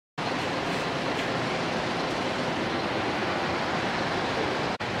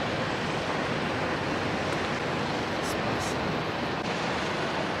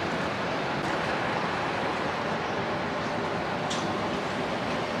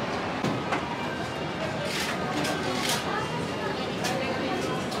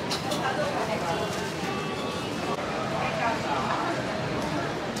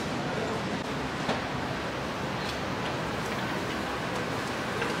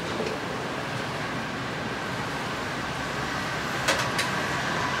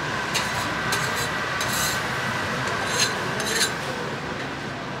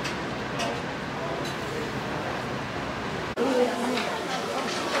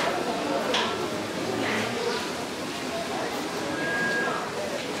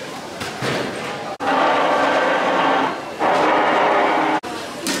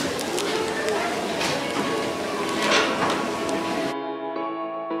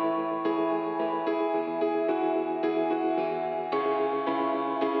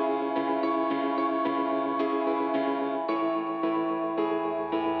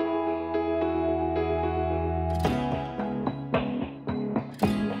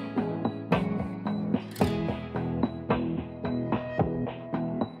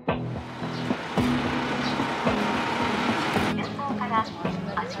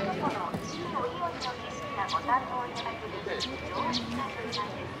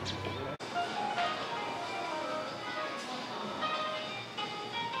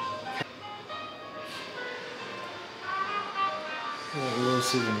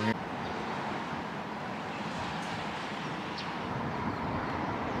souvenir.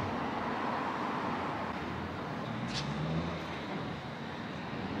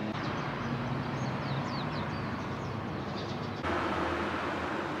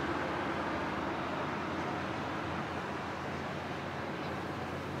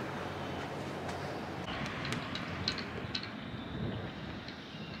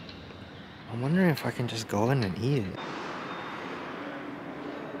 I'm wondering if I can just go in and eat it.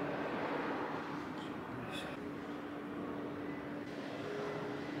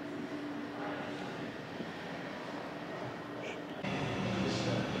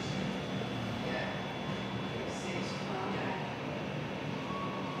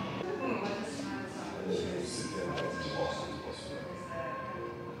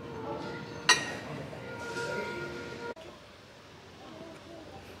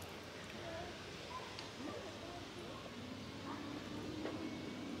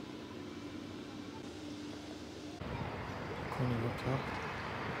 Hakone Hotel.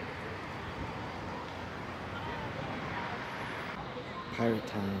 Pirate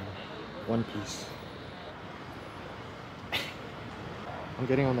Town. One Piece. I'm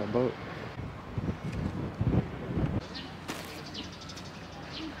getting on that boat.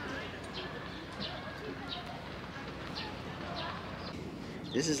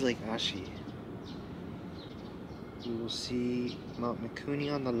 This is Lake Ashi. You will see Mount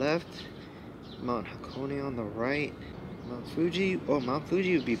Mikuni on the left, Mount Hakone on the right, Mount Fuji. Oh, Mount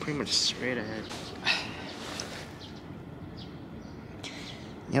Fuji would be pretty much straight ahead.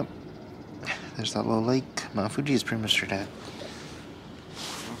 Yep, there's that little lake. Mount Fuji is pretty much straight ahead.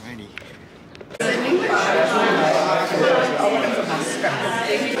 Alrighty.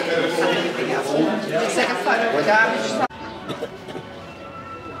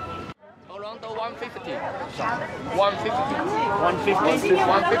 Around 150. 150. 150.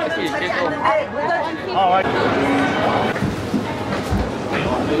 150. All right.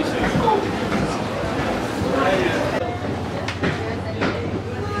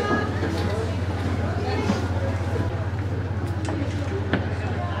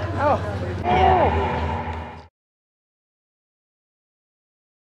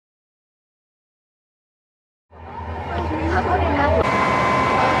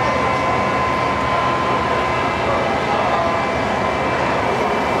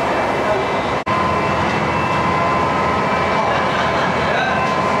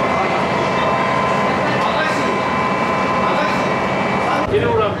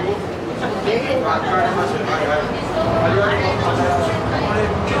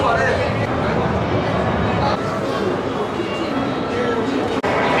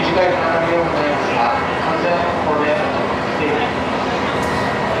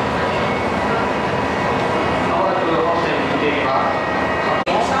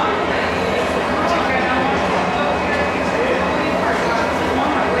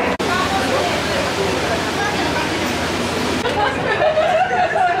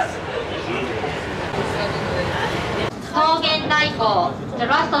 The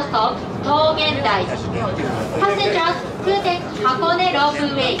last stop, Togendai. Passengers who take Hakone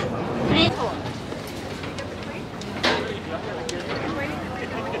Ropeway, please.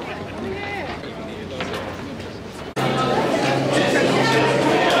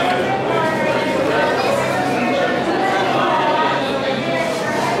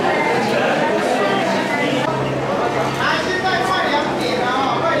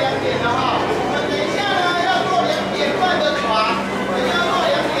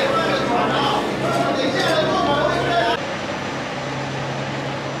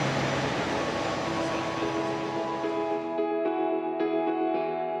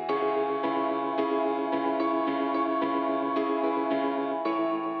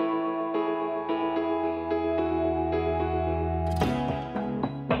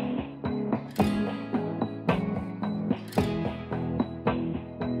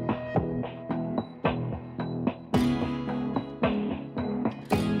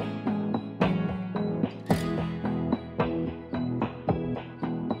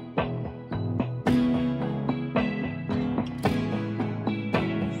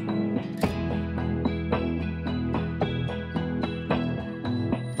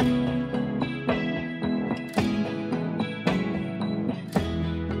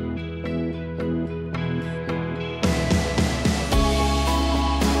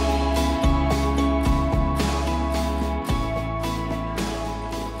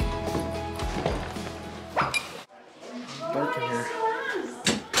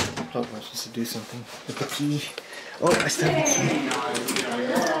 Oh, I was supposed to do something with the key. Oh, I still have the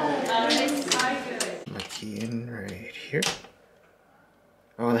key. My key in right here.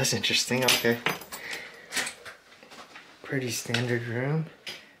 that's interesting. Okay. Pretty standard room.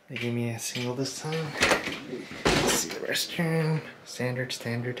 They gave me a single this time. Let's see the restroom.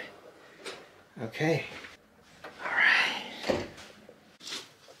 Standard. Okay. Alright.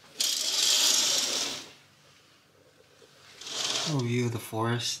 Oh, view of the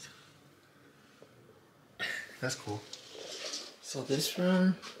forest. That's cool. So this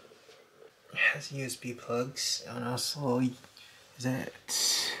room has USB plugs and also is that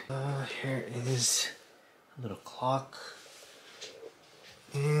here is a little clock,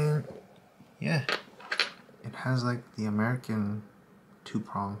 and yeah, it has like the American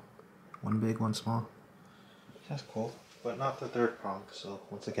 2-prong, one big, one small. That's cool, but not the 3rd prong. So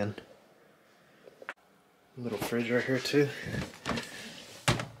once again, a little fridge right here too.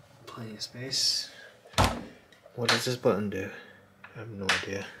 Plenty of space. What does this button do? I have no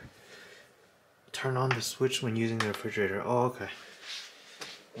idea. Turn on the switch when using the refrigerator. Oh, okay.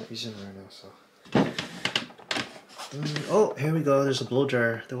 Not using it right now, so. Oh, here we go. There's a blow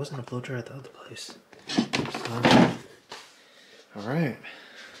dryer. There wasn't a blow dryer at the other place. So, alright.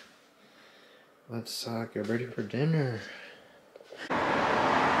 Let's get ready for dinner.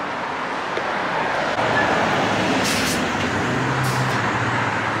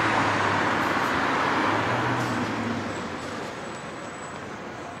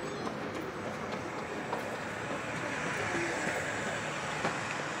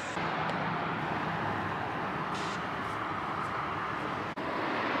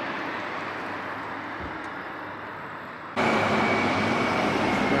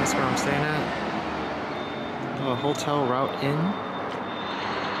 That's where I'm staying at. Hotel Route Inn. And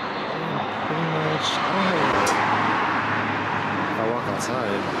pretty much, if I walk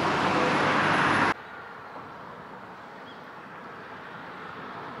outside.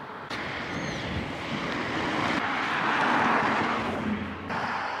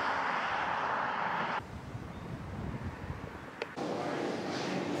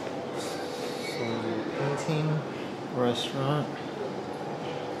 So, painting, restaurant.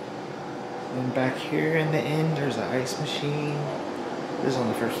 And back here in the end, there's an ice machine. This is on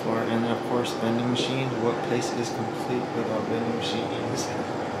the 1st floor, and of course, vending machines. What place is complete without vending machines?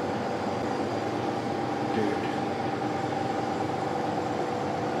 Dude.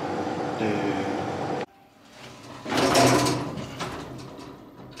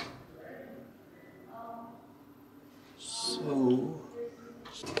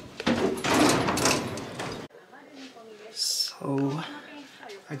 So,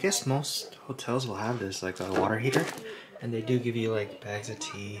 I guess most hotels will have this, like a water heater, and they do give you like bags of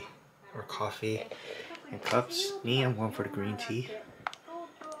tea or coffee and cups. Me, I'm going for the green tea.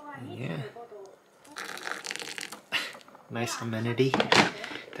 And yeah, nice amenity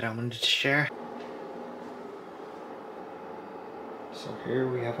that I wanted to share. So here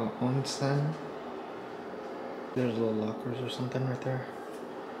we have an onsen. There's little lockers or something right there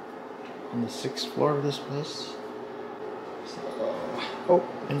on the 6th floor of this place. Oh,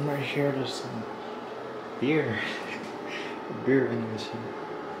 and right here there's some beer. A beer vending machine.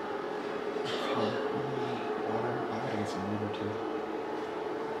 Water. I gotta get some water too.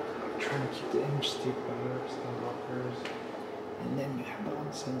 I'm trying to keep the image steep vibes, the lockers. And then you have the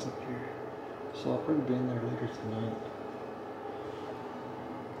onsens up here. So I'll probably be in there later tonight.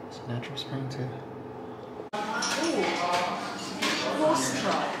 It's a natural spring too. Horse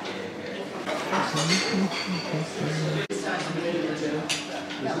trough.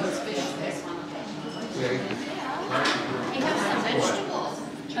 That was fish, this one. You have some vegetables.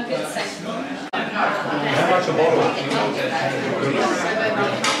 Okay, second.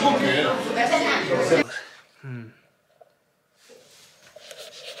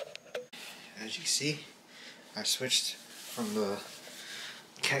 As you see, I switched from the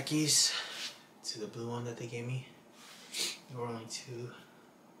khakis to the blue one that they gave me. There were only 2.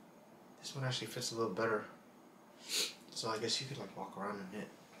 This one actually fits a little better. So I guess you could like walk around in it.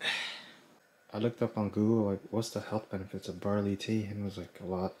 I looked up on Google like what's the health benefits of barley tea, and it was like a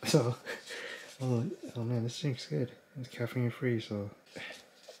lot. So oh man, this drink's good. It's caffeine free, so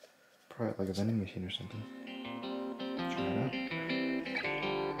probably like a vending machine or something. Try it out.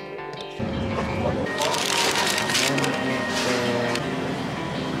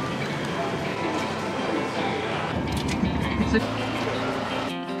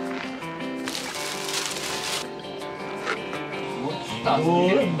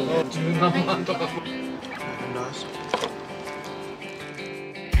 $10万とか。